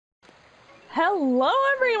Hello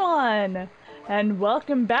everyone! And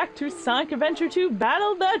welcome back to Sonic Adventure 2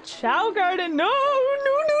 Battle the Chao Garden! No,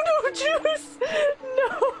 Juice!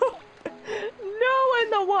 No! No in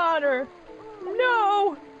the water!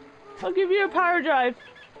 No! I'll give you a power drive.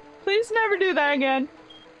 Please never do that again.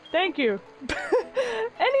 Thank you.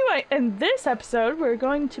 Anyway, in this episode, we're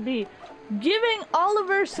going to be giving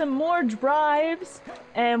Oliver some more drives,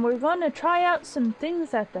 and we're going to try out some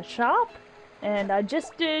things at the shop. And I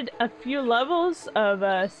just did a few levels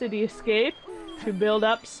of City Escape to build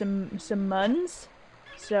up some muns.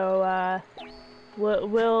 So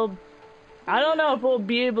we'll I don't know if we'll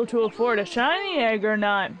be able to afford a shiny egg or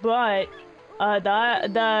not, but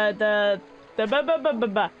the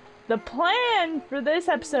plan for this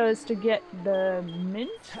episode is to get the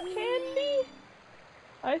mint candy.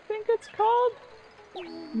 I think it's called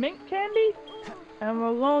mint candy, and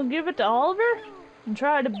we're gonna give it to Oliver and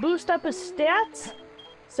try to boost up his stats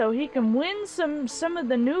so he can win some of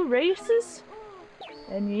the new races.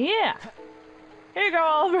 And yeah, here you go,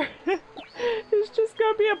 Oliver. He's just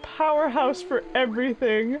gonna be a powerhouse for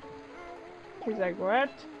everything. He's like,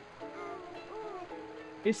 what?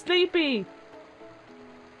 He's sleepy.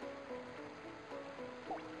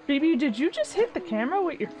 Phoebe, did you just hit the camera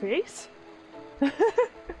with your face?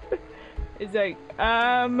 He's like,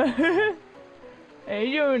 I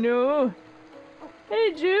don't know.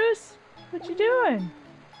 Hey, Juice! What you doing?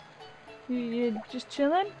 You just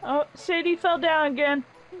chilling? Oh, Sadie fell down again.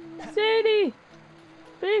 Sadie!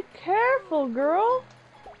 Be careful, girl!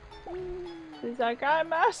 She's like, I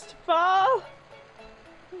must fall!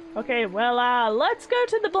 Okay, well, let's go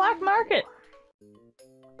to the black market!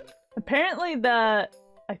 Apparently I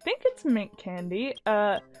think it's mint candy.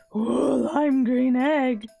 Lime green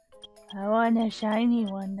egg! I want a shiny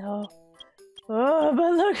one, though. Oh,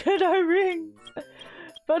 but look at our rings!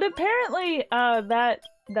 But apparently,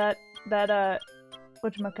 whatchamacallit?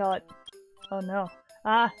 Oh no.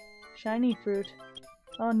 Ah, shiny fruit.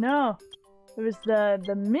 Oh no. It was the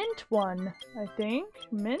mint one, I think.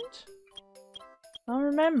 Mint? I don't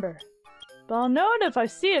remember. But I'll know it if I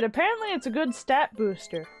see it. Apparently it's a good stat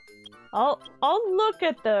booster. I'll look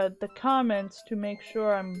at the comments to make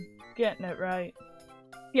sure I'm getting it right.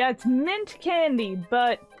 Yeah, it's mint candy,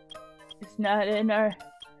 but it's not in our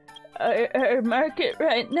market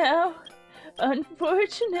right now,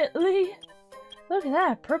 unfortunately. Look at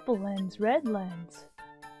that, purple lens, red lens.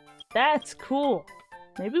 That's cool.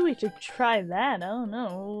 Maybe we should try that. I don't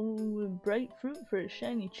know. Bright fruit for a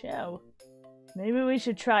shiny Chao. Maybe we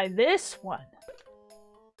should try this one.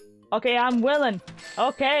 Okay, I'm willing.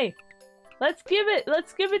 Okay, let's give it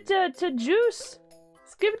to Juice.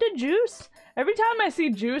 Let's give it to Juice. Every time I see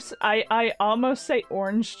Juice, I almost say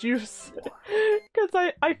orange juice.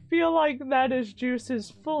 Because I feel like that is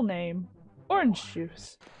Juice's full name. Orange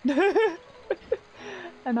Juice.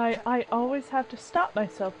 And I always have to stop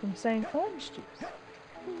myself from saying orange juice.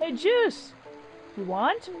 Hey Juice! You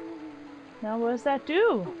want? Now what does that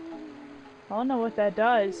do? I don't know what that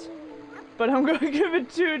does. But I'm gonna give it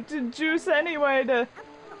to Juice anyway to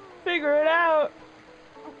figure it out.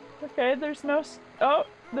 Okay, there's no... Oh!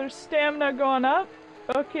 There's stamina going up.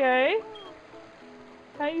 Okay.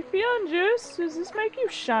 How you feeling, Juice? Does this make you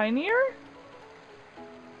shinier? I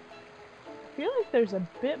feel like there's a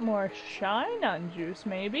bit more shine on Juice,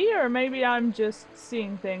 maybe? Or maybe I'm just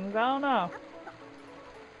seeing things. I don't know.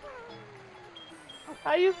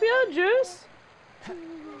 How you feel, Juice?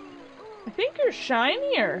 I think you're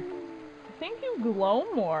shinier. I think you glow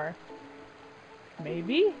more.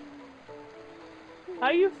 Maybe?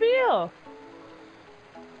 How you feel?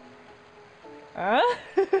 Huh?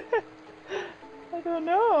 I don't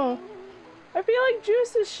know. I feel like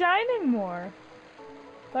Juice is shining more.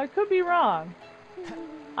 But I could be wrong.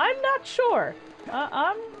 I'm not sure.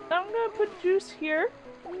 I'm gonna put Juice here.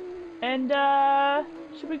 And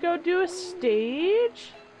should we go do a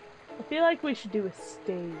stage? I feel like we should do a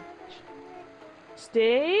stage.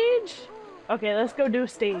 Stage? Okay, let's go do a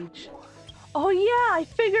stage. Oh yeah, I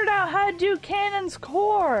figured out how to do Cannon's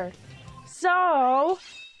Core. So...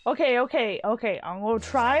 Okay, I'm gonna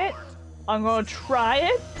try it.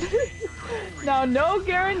 Now, no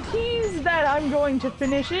guarantees that I'm going to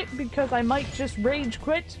finish it, because I might just rage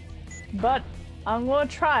quit, but I'm gonna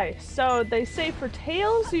try. So, they say for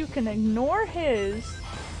Tails, you can ignore his,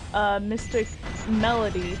 Mystic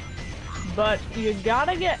Melody, but you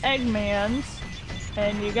gotta get Eggman's,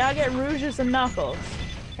 and you gotta get Rouge's and Knuckles,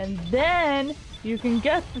 and then you can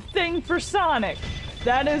get the thing for Sonic.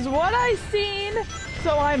 That is what I've seen.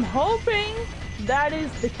 So I'm hoping that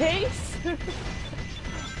is the case.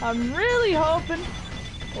 I'm really hoping.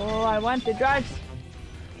 Oh, I want the drives.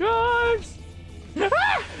 Drives!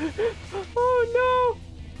 Ah! Oh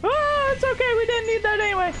no! Ah, it's okay, we didn't need that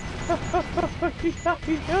anyway.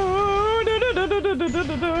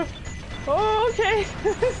 Oh, okay.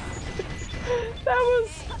 That was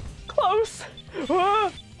close.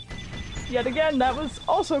 Whoa. Yet again, that was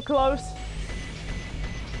also close.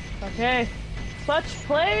 Okay. Clutch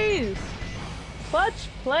plays. Clutch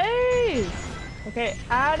plays. Okay,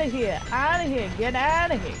 out of here. Out of here. Get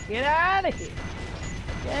out of here. Get out of here.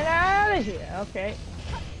 Get out of here. Okay.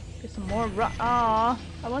 Get some more run. Aw,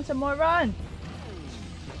 I want some more run.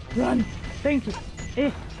 Run. Thank you.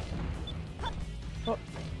 Eh. Oh.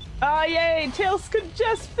 Ah, yay. Tails could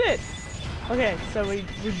just fit. Okay, so we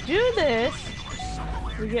do this.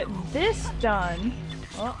 We get this done.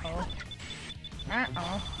 Uh-oh.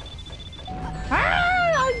 Uh-oh.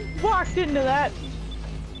 Ah! I walked into that.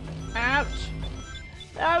 Ouch.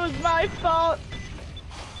 That was my fault.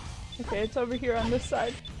 Okay, it's over here on this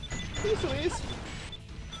side. Please, Louise.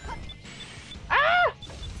 Ah!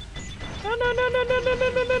 No, no, no, no, no, no, no,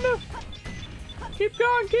 no, no, no. Keep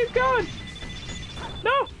going, keep going.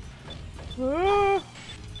 No.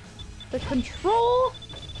 The control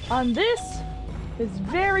on this is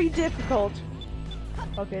very difficult.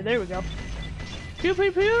 Okay, there we go. Pew,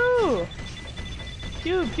 pew, pew.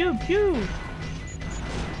 Pew, pew, pew.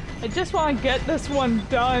 I just want to get this one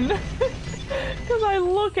done. Because I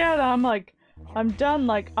look at it, I'm like, I'm done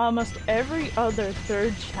like almost every other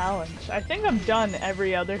third challenge. I think I'm done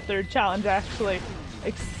every other third challenge actually,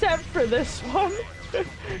 except for this one.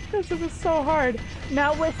 Because it was so hard.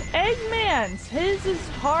 Now with Eggman's, his is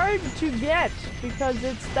hard to get because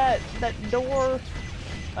it's that door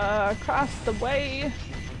across the way.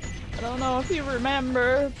 I don't know if you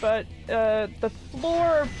remember, but the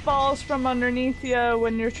floor falls from underneath you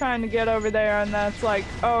when you're trying to get over there, and that's like,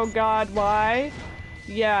 oh god, why?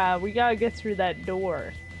 Yeah, we gotta get through that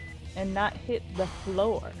door and not hit the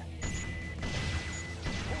floor.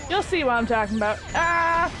 You'll see what I'm talking about.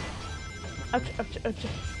 Ah! Ouch, ouch, ouch.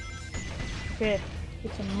 Okay,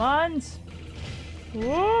 get some muns.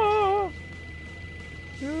 Whoa!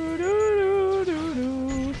 Doo doo doo doo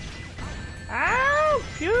doo. Ow!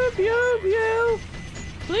 Pew pew pew!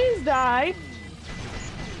 Please die.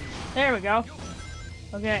 There we go.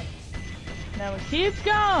 Okay. Now we keep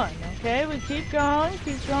going. Okay, we keep going,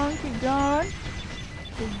 keep going, keep going.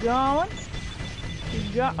 Keep going.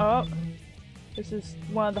 Keep going. Oh. This is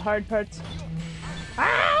one of the hard parts.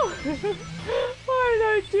 Ow! Why did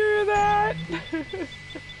I do that?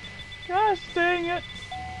 Gosh dang it.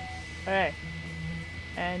 Okay.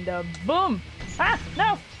 And boom! Ah!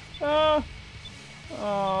 No!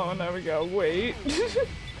 Oh, there we go. Wait.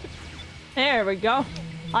 There we go.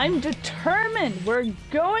 I'm determined. We're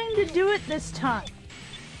going to do it this time.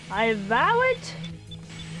 I vow it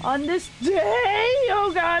on this day.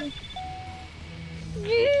 Oh god.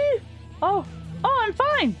 Oh. Oh, I'm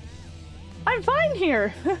fine. I'm fine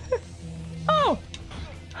here. Oh.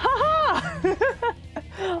 Haha.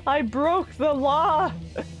 I broke the law.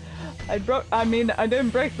 I didn't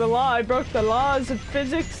break the law. I broke the laws of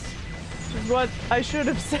physics. Is what I should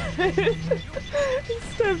have said.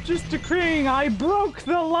 Instead of just decreeing I broke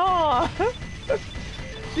the law.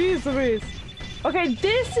 Jeez Louise. Okay,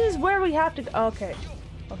 this is where we have to go. Okay.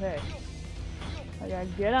 Okay. I gotta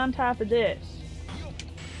get on top of this.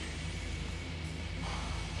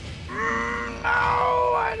 No,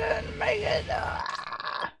 I didn't make it.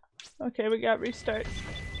 Okay, we got restart.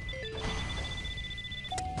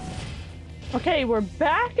 Okay, we're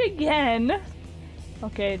back again.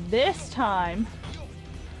 Okay, this time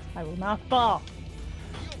I will not fall.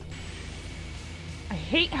 I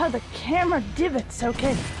hate how the camera divots.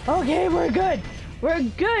 Okay, okay, we're good. We're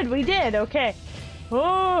good. We did. Okay.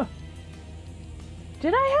 Oh,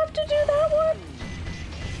 did I have to do that one?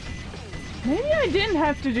 Maybe I didn't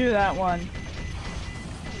have to do that one.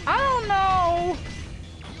 I don't know.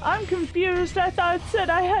 I'm confused. I thought it said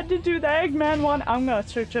I had to do the Eggman one. I'm gonna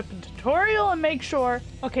search up a tutorial and make sure.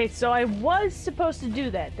 Okay, so I was supposed to do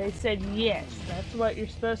that. They said yes, that's what you're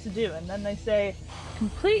supposed to do. And then they say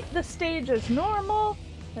complete the stage as normal.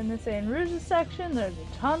 And they say in Rouge's section there's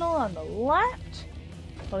a tunnel on the left.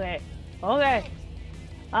 Okay, okay.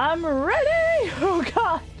 I'm ready! Oh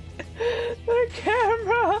god! The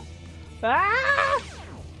camera! Ah!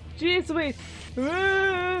 Jeez Louise.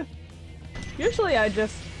 Usually I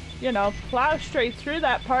just, you know, plow straight through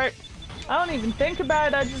that part. I don't even think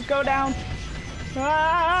about it, I just go down.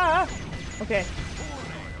 Ah! Okay.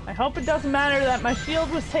 I hope it doesn't matter that my shield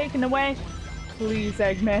was taken away. Please,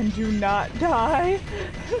 Eggman, do not die.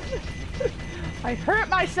 I hurt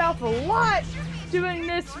myself a lot doing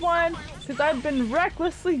this one because I've been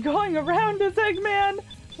recklessly going around as Eggman.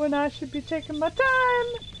 when I should be taking my time.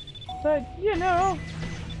 But, you know,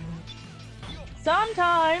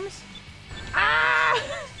 sometimes... Ah!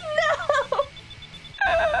 No!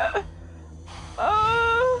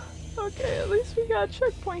 Oh, okay, at least we got a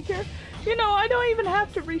checkpoint here. You know, I don't even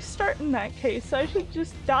have to restart in that case. I should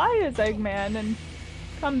just die as Eggman and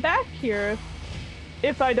come back here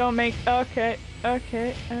if I don't make... Okay,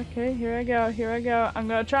 here I go. I'm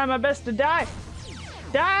gonna try my best to die.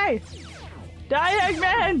 Die! Die,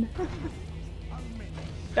 Eggman!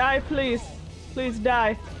 Die, please. Please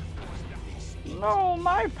die. No,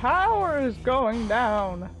 my power is going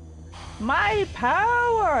down. My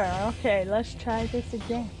power! Okay, let's try this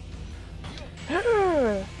again.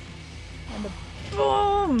 And a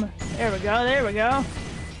boom! There we go.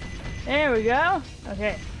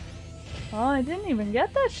 Okay. Well, I didn't even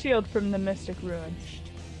get that shield from the Mystic Ruin.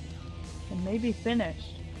 And maybe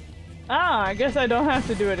finished. Ah, I guess I don't have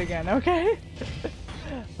to do it again, okay?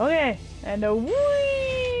 Okay, and a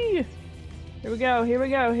whee! Here we go.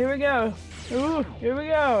 Ooh, here we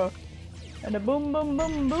go. And a boom, boom,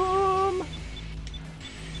 boom, boom.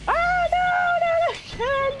 Ah, no, not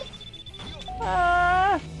again!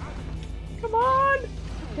 Come on!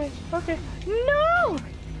 Okay. No!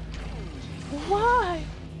 Why?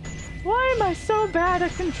 Why am I so bad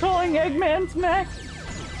at controlling Eggman's mech?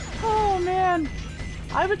 Oh, man.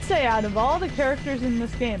 I would say out of all the characters in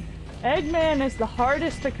this game, Eggman is the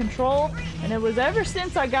hardest to control, and it was ever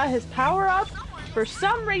since I got his power up. For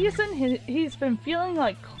some reason, he's been feeling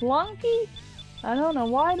like clunky. I don't know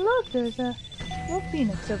why. Look, there's a little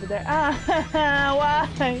phoenix over there. Ah, why?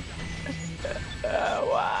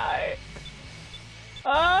 Why?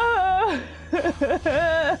 Oh!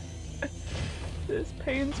 This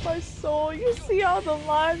pains my soul. You see all the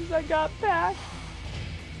lives I got back?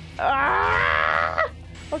 Ah!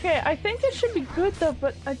 Okay, I think it should be good though,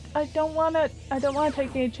 but I don't wanna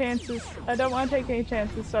take any chances.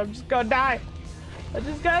 So I'm just gonna die. I'm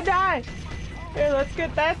just gonna die. Here, let's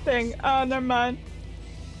get that thing. Oh, never mind.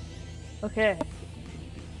 Okay.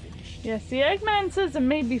 Yeah, see, Eggman says it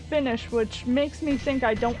may be finished, which makes me think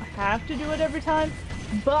I don't have to do it every time,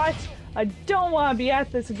 but I don't want to be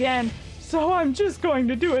at this again, so I'm just going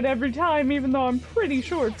to do it every time, even though I'm pretty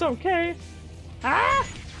sure it's okay. Ah!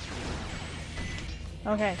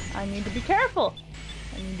 Okay, I need to be careful.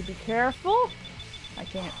 I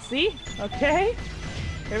can't see. Okay.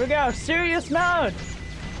 Here we go. Serious mode.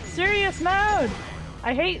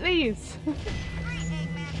 I hate these.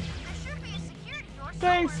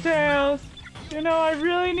 Thanks, Tails. You know, I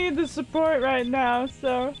really need the support right now,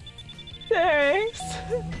 so thanks.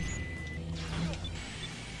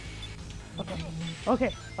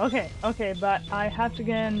 Okay, but I have to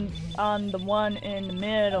get on the one in the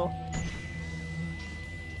middle.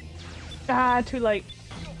 Ah, too late.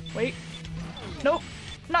 Wait. Nope,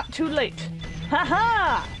 not too late.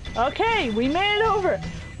 Haha! Okay, we made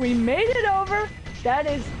it over. That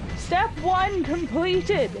is step 1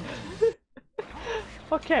 completed.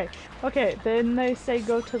 Okay, then they say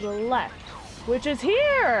go to the left, which is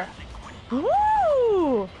here!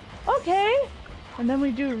 Woo! Okay, and then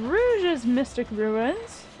we do Rouge's Mystic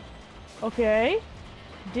Ruins. Okay,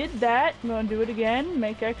 did that. I'm gonna do it again,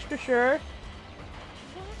 make extra sure.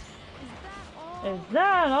 Is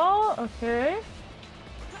that all? Okay.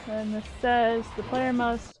 And this says the player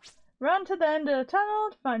must run to the end of the tunnel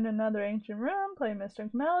to find another ancient room, play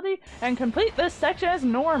Mystic Melody, and complete this section as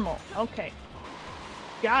normal. Okay.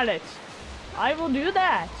 Got it. I will do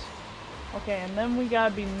that. Okay, and then we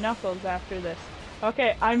gotta be Knuckles after this.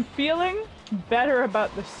 Okay, I'm feeling better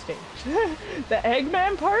about this stage. The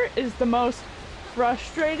Eggman part is the most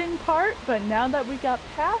frustrating part, but now that we got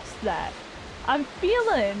past that, I'm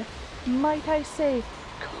feeling, might I say,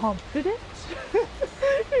 confident?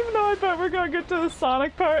 Even though I bet we're gonna get to the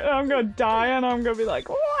Sonic part and I'm gonna die and I'm gonna be like,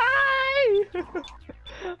 why?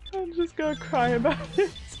 I'm just gonna cry about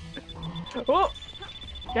it. Oh!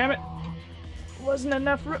 Damn it. Wasn't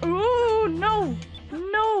enough room. Ooh, no!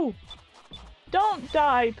 No! Don't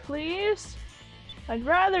die, please. I'd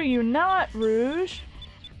rather you not, Rouge.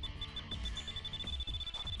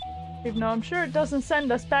 Even though I'm sure it doesn't send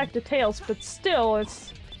us back to Tails, but still,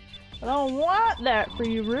 it's... I don't want that for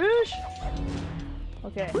you, Rouge.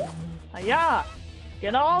 Okay. Hiya!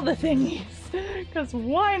 Get all the thingies. Because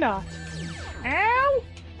why not? Ow!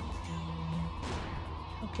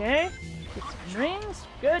 Okay. Get some rings.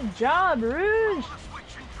 Good job, Rouge.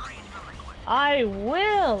 I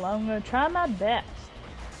will. I'm gonna try my best.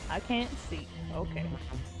 I can't see. Okay.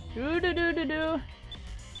 Do.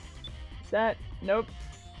 Is that? Nope.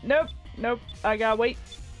 I gotta wait.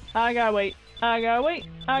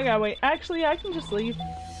 Actually, I can just leave.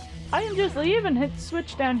 I can just leave and hit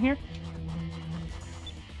switch down here.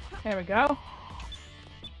 There we go.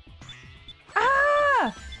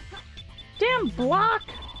 Ah! Damn block!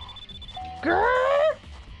 Grrr!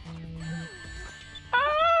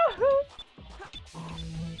 Ah!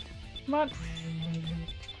 Come on.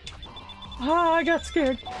 Ah, I got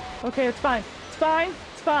scared. Okay, it's fine. It's fine.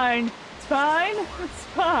 It's fine. It's fine. It's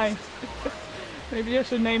fine. Maybe I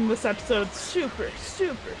should name this episode Super,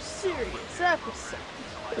 Super Serious Episode.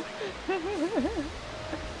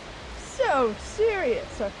 So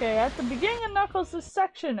serious. Okay, at the beginning of Knuckles'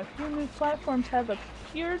 section, a few new platforms have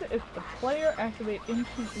appeared if the player activates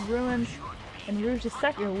ancient ruins in Rouge's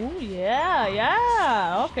sector. Ooh, yeah,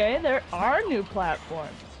 yeah. Okay, there are new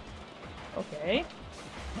platforms. Okay.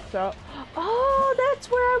 So, oh, that's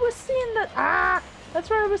where I was seeing the that's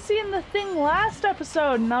where I was seeing the thing last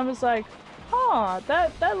episode, and I was like, huh,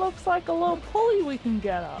 that looks like a little pulley we can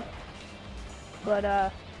get up. But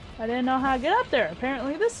I didn't know how to get up there.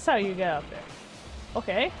 Apparently, this is how you get up there.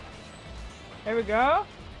 Okay, there we go.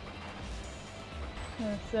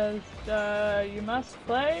 And it says you must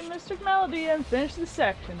play Mystic Melody and finish the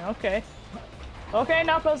section. Okay. Okay,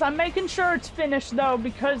 Knuckles, I'm making sure it's finished though,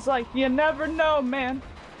 because like you never know, man.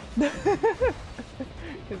 He's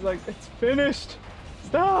like, it's finished.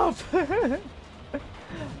 Stop.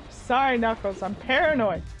 Sorry, Knuckles, I'm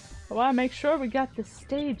paranoid. I want to make sure we got the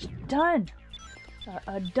stage done.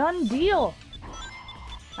 A done deal.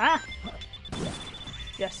 Ah.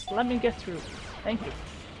 Yes, let me get through. Thank you.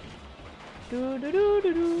 Do do do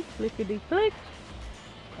do do. Clickety click.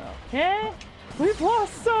 Okay. We've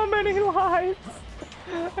lost so many lives,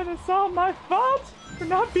 and it's all my fault for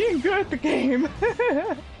not being good at the game.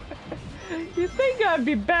 You'd think I'd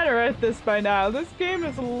be better at this by now. This game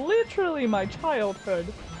is literally my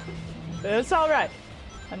childhood. But it's alright.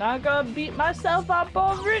 I'm not gonna beat myself up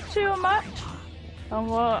over it too much. I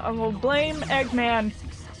will blame Eggman.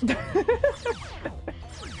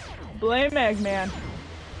 Blame Eggman.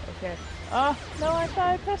 Okay. Oh, no, I thought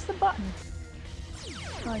I pressed the button.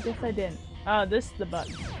 Oh, I guess I didn't. Oh, this is the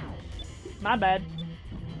button. My bad.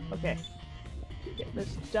 Okay. Get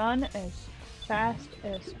this done as fast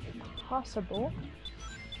as possible.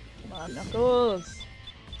 Come on, Knuckles.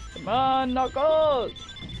 Come on, Knuckles.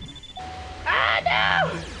 Ah,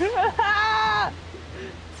 no!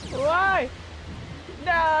 Why?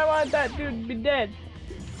 No, I want that dude to be dead.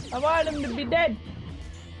 I want him to be dead.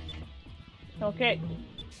 Okay.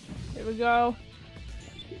 Here we go.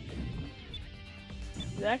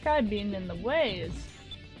 That guy being in the way is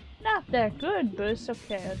not that good, but it's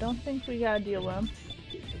okay. I don't think we gotta deal with him.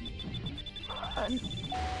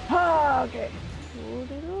 Okay.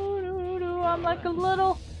 I'm like a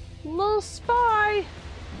little spy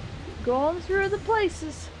going through the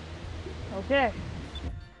places. Okay.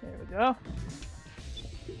 There we go.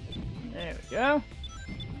 There we go.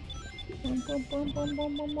 Oh,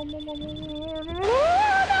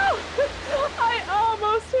 no! I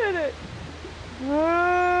almost hit it.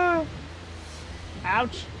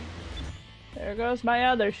 Ouch. There goes my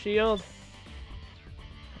other shield.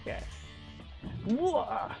 Okay.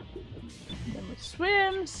 Whoa. Then we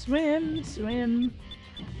swim, swim, swim.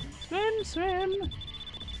 Swim, swim.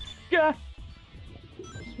 Yeah.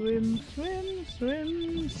 Swim, swim,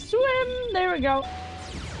 swim, swim. There we go.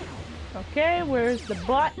 Okay, where's the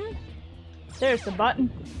button? There's the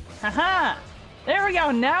button. Haha! There we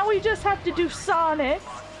go. Now we just have to do Sonic.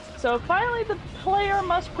 So finally the player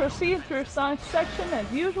must proceed through Sonic's section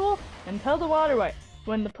as usual until the waterway.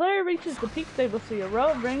 When the player reaches the peak, they will see a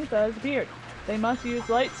row of rings that has appeared. They must use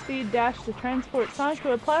light speed dash to transport Sonic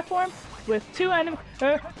to a platform with two enemies.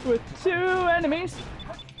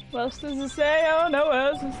 What else does it say? Oh no, what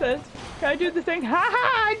else it says? Can I do the thing? Haha!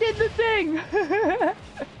 I did the thing!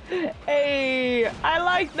 Hey, I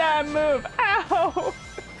like that move. Ow!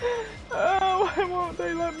 Oh, why won't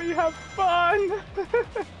they let me have fun?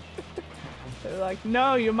 They're like,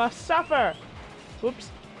 no, you must suffer.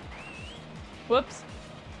 Whoops. Whoops.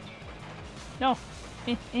 No.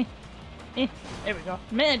 There we go.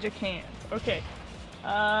 Magic hands. Okay.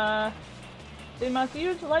 They must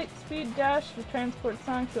use light speed dash to transport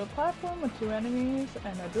Sonic to a platform with two enemies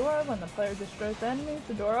and a door. When the player destroys the enemies,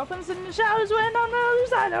 the door opens and the shadows win on the other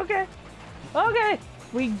side. Okay. Okay.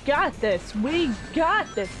 We got this. We got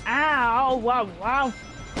this. Ow. Wow. Wow.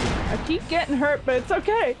 I keep getting hurt, but it's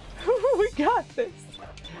okay. We got this.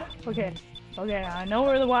 Okay. Okay. I know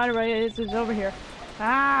where the waterway is. It's over here.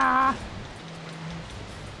 Ah.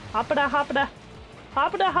 Hoppada, hoppada.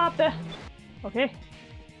 Hoppada, hoppada. Okay.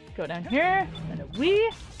 Go down here, and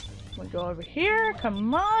we go over here.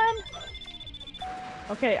 Come on.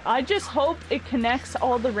 Okay, I just hope it connects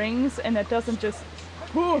all the rings and it doesn't just.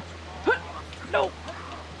 Whew, No!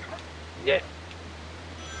 Yeah!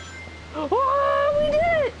 Oh, we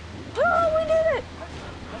did it! Oh, we did it!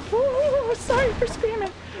 Oh, sorry for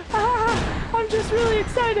screaming. I'm just really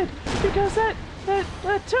excited because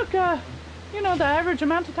that took, you know, the average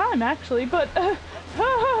amount of time, actually. But, there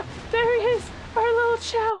he is, our little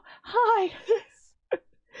Chao. Hi.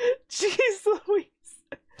 Jeez Louise.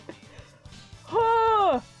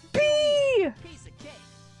 Oh, B!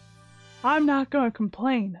 I'm not gonna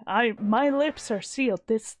complain. My lips are sealed.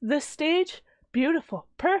 This stage, beautiful,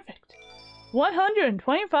 perfect.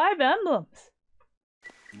 125 emblems.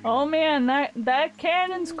 Oh man, that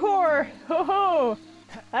cannon's core. Oh,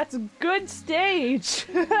 that's a good stage.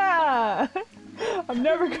 I'm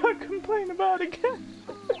never gonna complain about it again.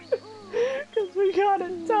 Cause we got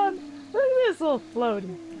it done. Look at this little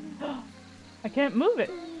floaty. I can't move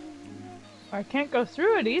it. Or I can't go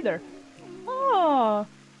through it either. Oh,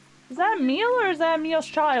 is that Meal or is that Meal's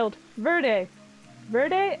child? Verde.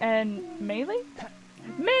 Verde and Melee?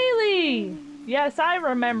 Melee! Yes, I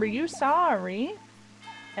remember you, sorry.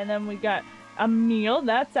 And then we got a Meal.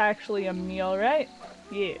 That's actually a Meal, right?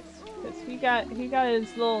 Yes. Because he got his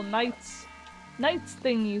little knights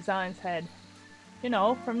thingies on his head. You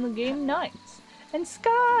know, from the game Knights. And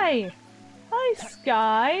Sky! Hi,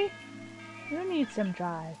 Sky! You need some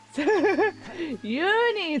drives.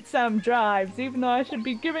 You need some drives, even though I should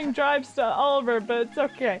be giving drives to Oliver, but it's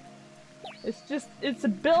okay. It's a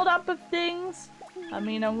build-up of things. I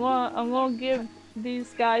mean, I'm gonna give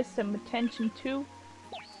these guys some attention too,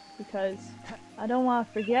 because I don't want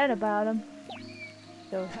to forget about them.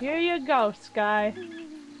 So here you go, Sky.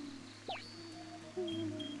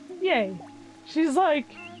 Yay. She's like,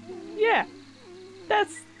 yeah,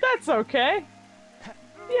 that's okay.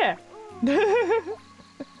 Yeah.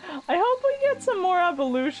 I hope we get some more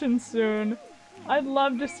evolution soon. I'd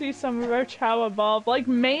love to see some of our Chao evolve, like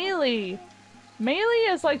Melee. Melee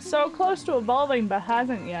is like so close to evolving but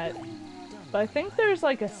hasn't yet. But I think there's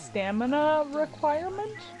like a stamina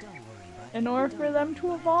requirement in order for them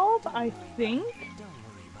to evolve, I think.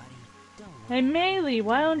 Hey Melee,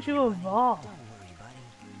 why don't you evolve?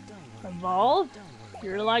 Evolve?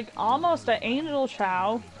 You're like almost an angel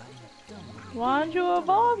Chao. Why don't you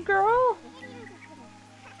evolve, girl?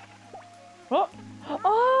 Oh!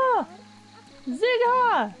 Oh!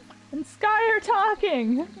 Zigha! And Sky are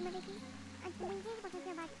talking!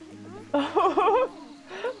 Oh,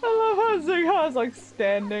 I love how Zigha's like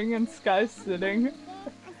standing and Sky's sitting.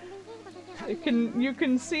 You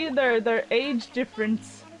can see their age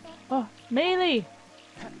difference. Oh, Melee!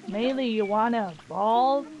 Melee, you wanna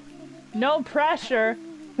evolve? No pressure!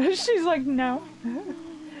 She's like, no.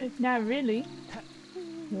 Not really.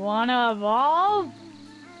 You wanna evolve?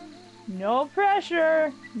 No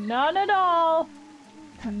pressure. None at all.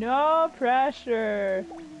 No pressure.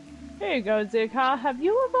 Here you go, Zigha. Have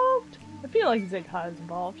you evolved? I feel like Zigha has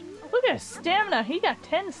evolved. Look at his stamina. He got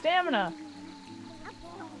 10 stamina.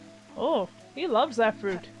 Oh, he loves that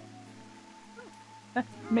fruit.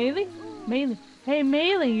 Melee? Melee. Hey,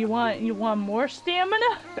 Melee, you want more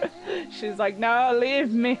stamina? She's like, no,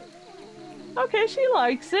 leave me. Okay, she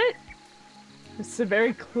likes it. It's a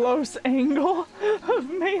very close angle of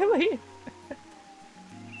Melee.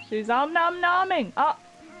 She's nom-nomming. Oh,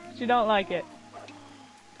 she don't like it.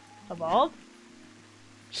 Evolve?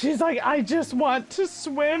 She's like, I just want to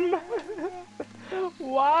swim.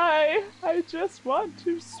 Why? I just want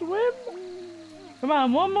to swim. Come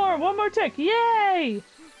on, one more tick. Yay!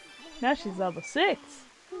 Now she's level 6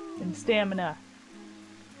 in stamina.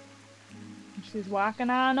 She's walking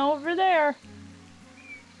on over there.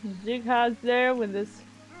 Zigha's there with his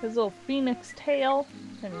little phoenix tail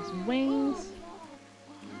and his wings.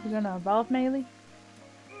 You gonna evolve, Melee?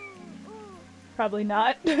 Probably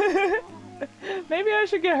not. Maybe I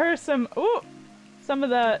should get her some of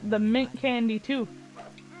the mint candy too.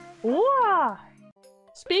 Ooh!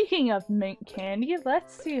 Speaking of mint candy,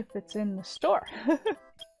 let's see if it's in the store.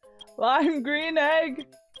 Lime green egg.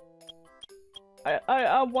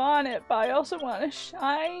 I want it, but I also want a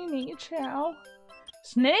shiny Chao.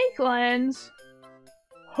 Snake lens.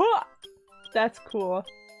 Huh! That's cool.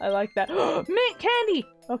 I like that. Mint candy!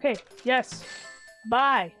 Okay, yes.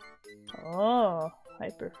 Buy. Oh,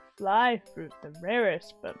 hyper fly fruit, the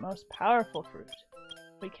rarest but most powerful fruit.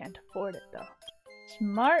 We can't afford it though.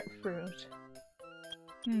 Smart fruit.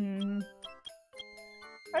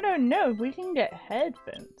 I don't know, we can get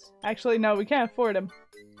headphones. Actually, no, we can't afford them.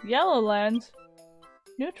 Yellow lens.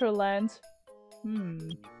 Neutral lens.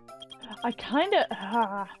 I kinda,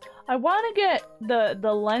 I wanna get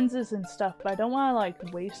the lenses and stuff, but I don't wanna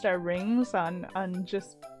like waste our rings on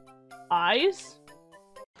just eyes.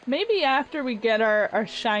 Maybe after we get our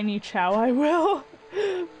shiny Chao, I will.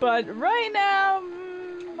 But right now,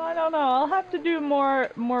 I don't know. I'll have to do more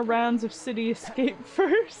rounds of City Escape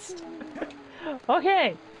first.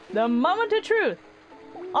 Okay, the moment of truth.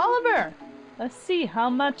 Oliver, let's see how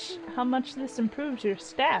much this improves your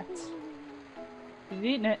stats. He's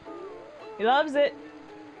eating it. He loves it.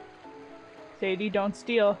 Sadie, don't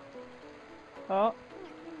steal. Oh,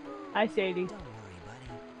 hi Sadie.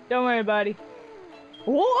 Don't worry, buddy.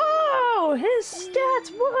 Whoa! His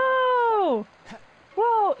stats! Whoa!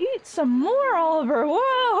 Whoa! Eat some more, Oliver!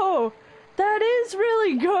 Whoa! That is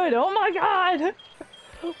really good! Oh my god!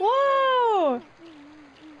 Whoa!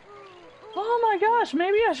 Oh my gosh!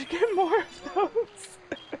 Maybe I should get more of those!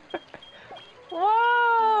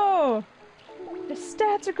 Whoa! His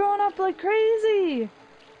stats are going up like crazy!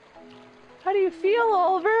 How do you feel,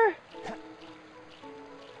 Oliver?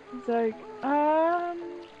 He's like,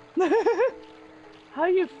 How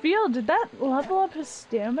you feel? Did that level up his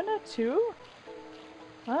stamina too?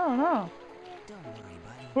 I don't know. Don't worry,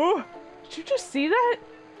 buddy. Oh, did you just see that?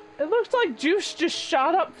 It looks like Juice just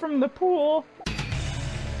shot up from the pool.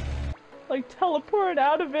 Like teleported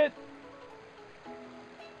out of it.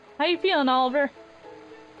 How you feeling, Oliver?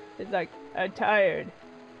 He's like, I'm tired.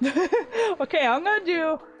 Okay, I'm gonna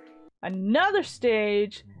do another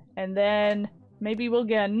stage and then maybe we'll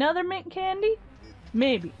get another mint candy?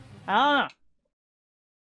 Maybe. I don't know.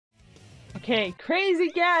 Okay, crazy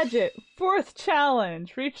gadget. 4th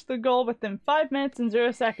challenge. Reach the goal within 5 minutes and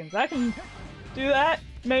 0 seconds. I can do that.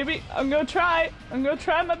 Maybe. I'm gonna try. I'm gonna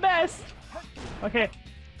try my best. Okay.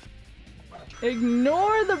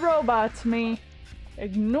 Ignore the robots, me.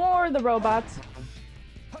 Ignore the robots.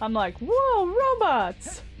 I'm like, whoa,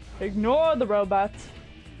 robots! Ignore the robots.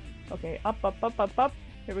 Okay, up, up, up, up, up.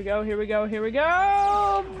 Here we go, here we go, here we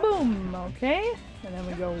go! Boom! Okay. And then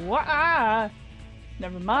we go, wah!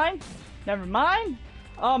 Never mind. Never mind.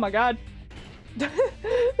 Oh my god.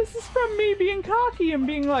 This is from me being cocky and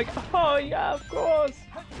being like, oh yeah, of course.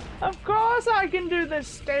 Of course I can do this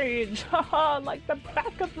stage. Haha, like the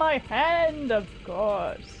back of my hand, of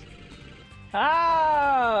course.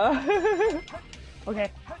 Ah!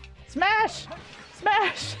 Okay. Smash!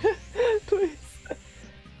 Smash! Please.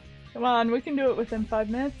 Come on, we can do it within 5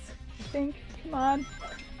 minutes, I think. Come on.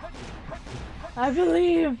 I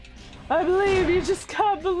believe! I believe! You just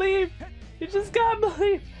can't believe! You just can't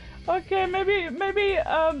believe! Okay, maybe,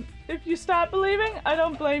 if you stop believing, I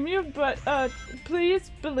don't blame you, but,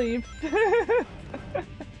 please believe.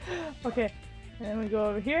 Okay, and then we go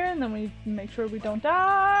over here, and then we make sure we don't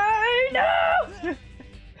die. No!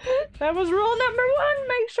 That was rule number 1,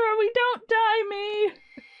 make sure we don't die, me!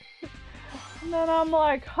 And then I'm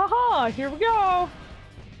like, haha, here we go!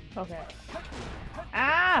 Okay.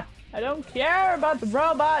 Ah! I don't care about the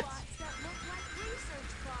robots!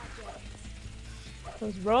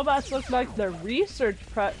 Those robots look like they're research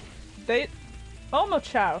Chao.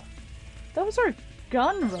 Those are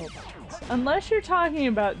gun robots. Unless you're talking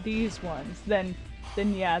about these ones, then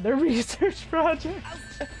yeah, they're research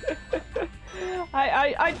projects.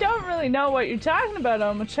 I don't really know what you're talking about,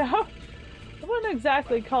 Chao. I wouldn't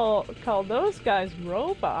exactly call those guys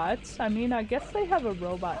robots. I mean, I guess they have a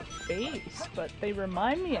robot face, but they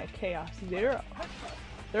remind me of Chaos Zero.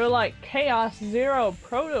 They're like Chaos Zero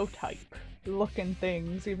prototype looking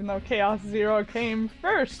things, even though Chaos Zero came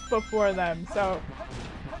first before them, so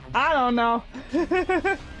I don't know.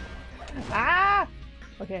 Ah!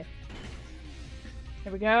 Okay.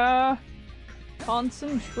 Here we go.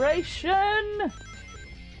 Concentration!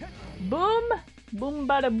 Boom! Boom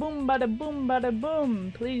bada boom bada boom bada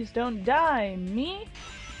boom. Please don't die, me.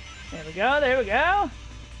 There we go, there we go.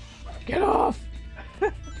 Get off!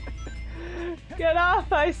 Get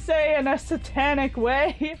off, I say, in a satanic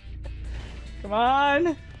way. Come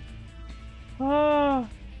on. Oh,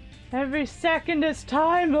 every second is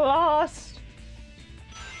time lost.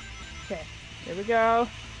 Okay, here we go.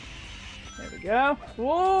 There we go.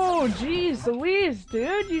 Whoa, jeez Louise,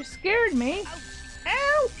 dude, you scared me.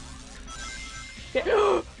 Ow! Okay.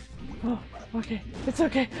 Oh, okay, it's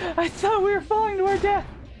okay. I thought we were falling to our death.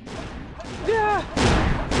 Yeah.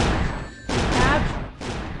 Ouch.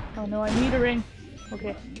 Oh no, I need a ring.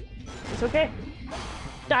 Okay, it's okay.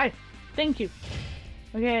 Die. Thank you.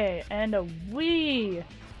 Okay, and a wee.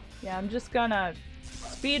 Yeah, I'm just gonna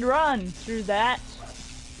speed run through that.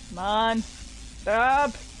 Come on.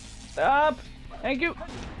 Stop. Stop. Thank you.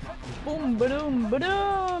 Boom, ba-doom,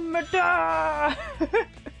 ba-doom, ba-da.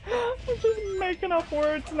 I'm just making up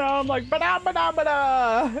words now. I'm like, ba-da, ba-da,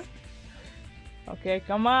 ba-da. Okay,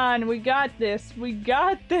 come on. We got this. We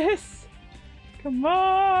got this. Come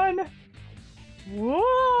on.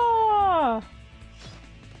 Whoa.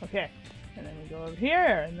 Okay. And then we go over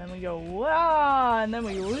here, and then we go wow, and then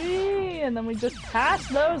we wee, and then we just pass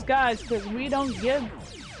those guys because we don't give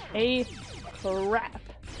a crap.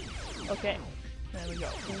 Okay. There we go.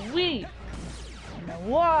 Wee. And then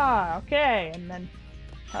wah. Okay. And then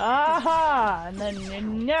aha. And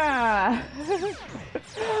then nah.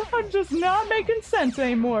 I'm just not making sense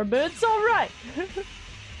anymore, but it's alright.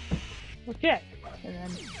 Okay. And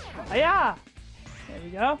then hiya. There we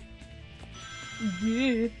go.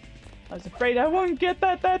 Yeah. I was afraid I wouldn't get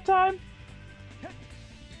that time.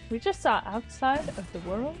 We just saw outside of the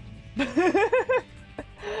world.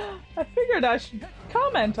 I figured I should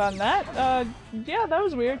comment on that. Yeah, that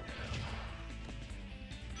was weird.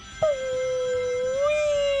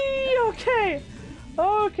 Okay.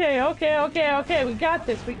 Okay. We got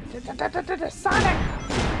this. Sonic!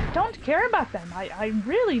 I don't care about them. I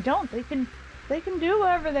really don't. They can do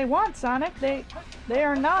whatever they want, Sonic. They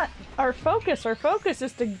are not our focus. Our focus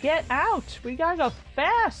is to get out. We gotta go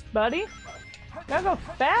fast, buddy. Gotta go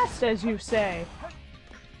fast, as you say.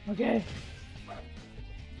 Okay.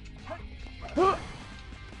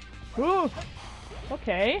 Ooh.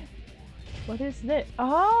 Okay. What is this?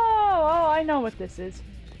 Oh, I know what this is.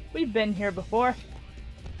 We've been here before.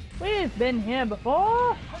 Okay,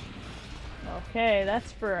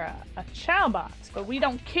 that's for a Chao box, but we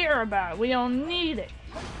don't care about it. We don't need it.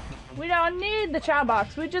 We don't need the Chao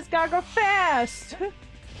box. We just gotta go fast.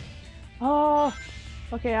 Oh,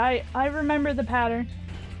 okay. I remember the pattern.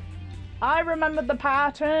 I remember.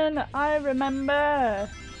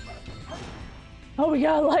 Oh, we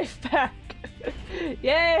got a life back.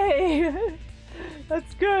 Yay!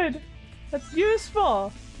 That's good. That's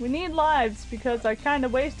useful. We need lives because I kind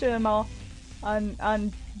of wasted them all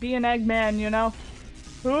on being Eggman, you know.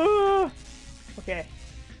 Ooh. Okay.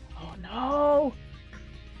 Oh no!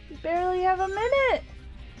 We barely have a minute.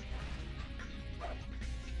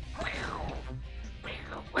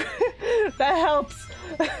 That helps.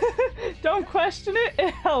 Don't question it.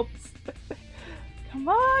 It helps. Come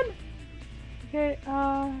on. Okay.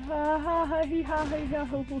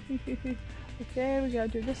 Okay, we gotta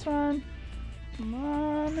do this one. Come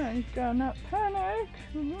on, I gotta not panic.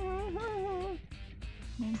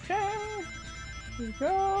 Okay. Here we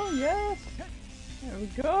go. Yes. There we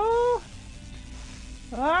go.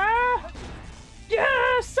 Ah!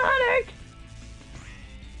 Yeah, Sonic!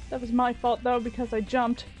 That was my fault though because I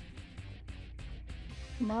jumped.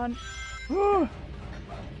 Come on. Oh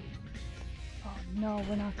no,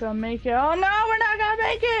 we're not gonna make it. Oh no, we're not gonna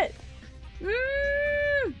make it!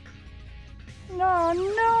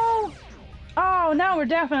 No. Oh, no, we're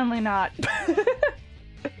definitely not.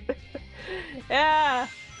 Yeah.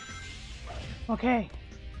 Okay.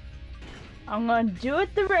 I'm gonna do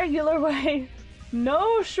it the regular way.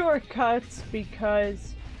 No shortcuts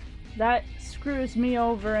because that screws me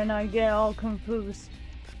over and I get all confused.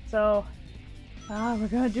 So, we're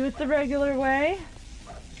gonna do it the regular way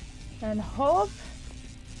and hope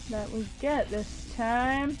that we get this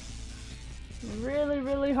time.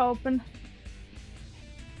 Really hoping.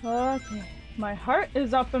 Okay, my heart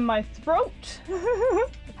is up in my throat.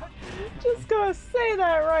 Just gonna say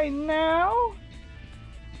that right now.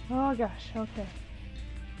 Oh gosh, okay.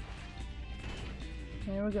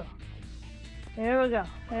 Here we go. There we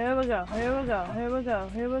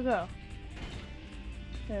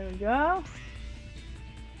go.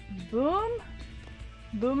 Boom.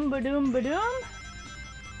 Boom ba-doom ba-doom.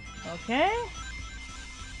 Okay.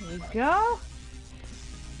 Here we go.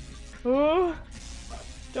 Ooh.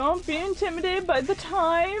 Don't be intimidated by the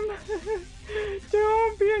time.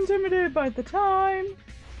 Don't be intimidated by the time.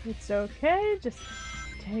 It's okay. Just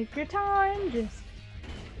take your time.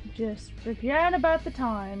 Just forget about the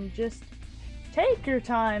time. Just take your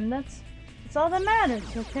time. That's all that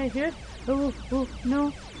matters. Okay, here. Oh,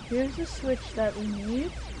 no. Here's a switch that we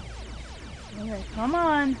need. Okay, come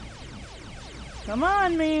on. Come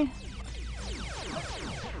on, me.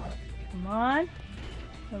 Come on.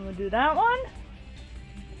 Then we'll do that one.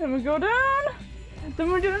 Then we go down.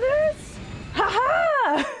 Then we do this.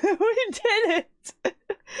 Haha! We did it!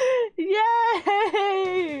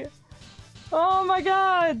 Yay! Oh my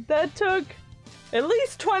god, that took at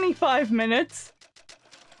least 25 minutes.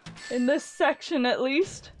 In this section, at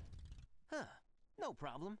least. Huh, no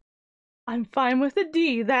problem. I'm fine with a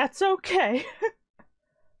D, that's okay.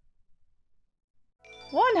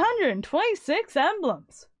 126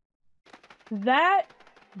 emblems. That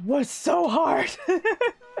was so hard. I'm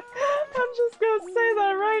just gonna say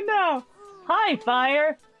that right now. Hi,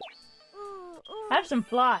 Fire. Have some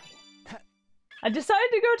fly. I decided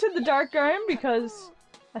to go to the Dark Garden because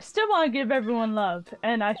I still want to give everyone love.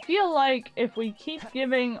 And I feel like if we keep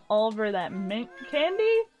giving Oliver that mint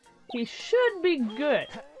candy, He should be good.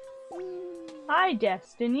 Hi,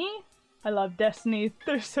 Destiny. I love Destiny.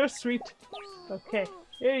 They're so sweet. Okay,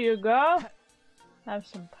 here you go. Have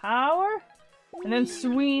some power. And then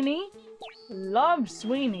Sweeney. Love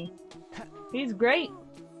Sweeney. He's great.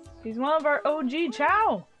 He's one of our OG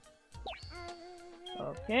Chao.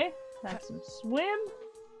 Okay, have some swim.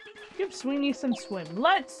 Give Sweeney some swim.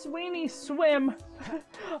 Let Sweeney swim.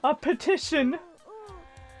 A petition.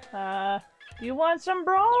 You want some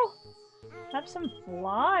brawl? Have some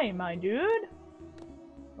fly, my dude.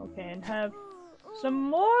 Okay, and have some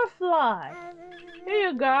more fly. Here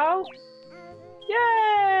you go.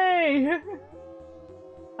 Yay!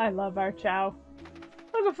 I love our Chao.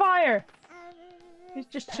 Look at fire. He's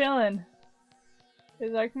just chilling.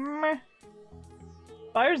 He's like, meh.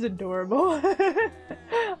 Fire's adorable.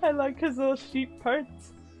 I like his little sheep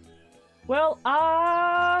parts. Well,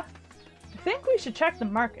 I think we should check the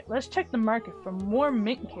market. Let's check the market for more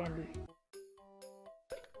mint candy.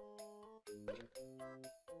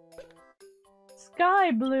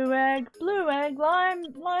 Sky blue egg,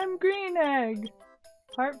 lime green egg.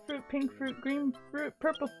 Heart fruit, pink fruit, green fruit,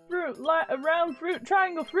 purple fruit, round fruit,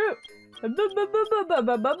 triangle fruit.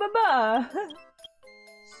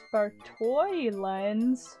 Spartoy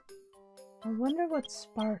lens. I wonder what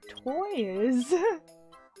Spartoy is.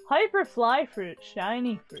 Hyper fly fruit,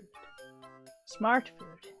 shiny fruit. Smart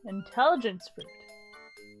fruit, intelligence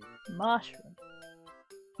fruit. Mushroom.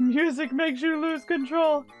 Music makes you lose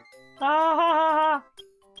control. Ah!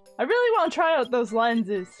 I really want to try out those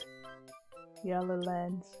lenses. Yellow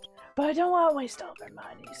lens. But I don't want to waste all their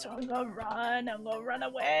money, so I'm gonna run. I'm gonna run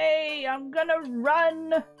away. I'm gonna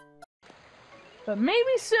run. But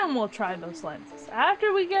maybe soon we'll try those lenses.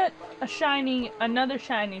 After we get another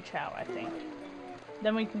shiny Chao, I think.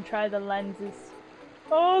 Then we can try the lenses.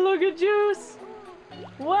 Oh, look at Juice!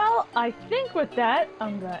 Well, I think with that,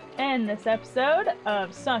 I'm gonna end this episode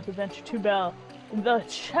of Sonic Adventure 2 the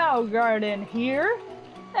Chao Garden here.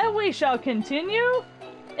 And we shall continue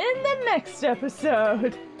in the next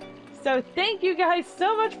episode. So thank you guys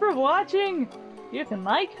so much for watching. You can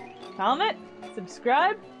like, comment,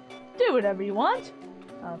 subscribe, do whatever you want.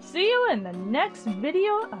 I'll see you in the next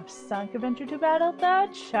video of Sonic Adventure 2 the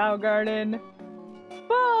Chao Garden.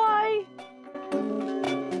 Bye!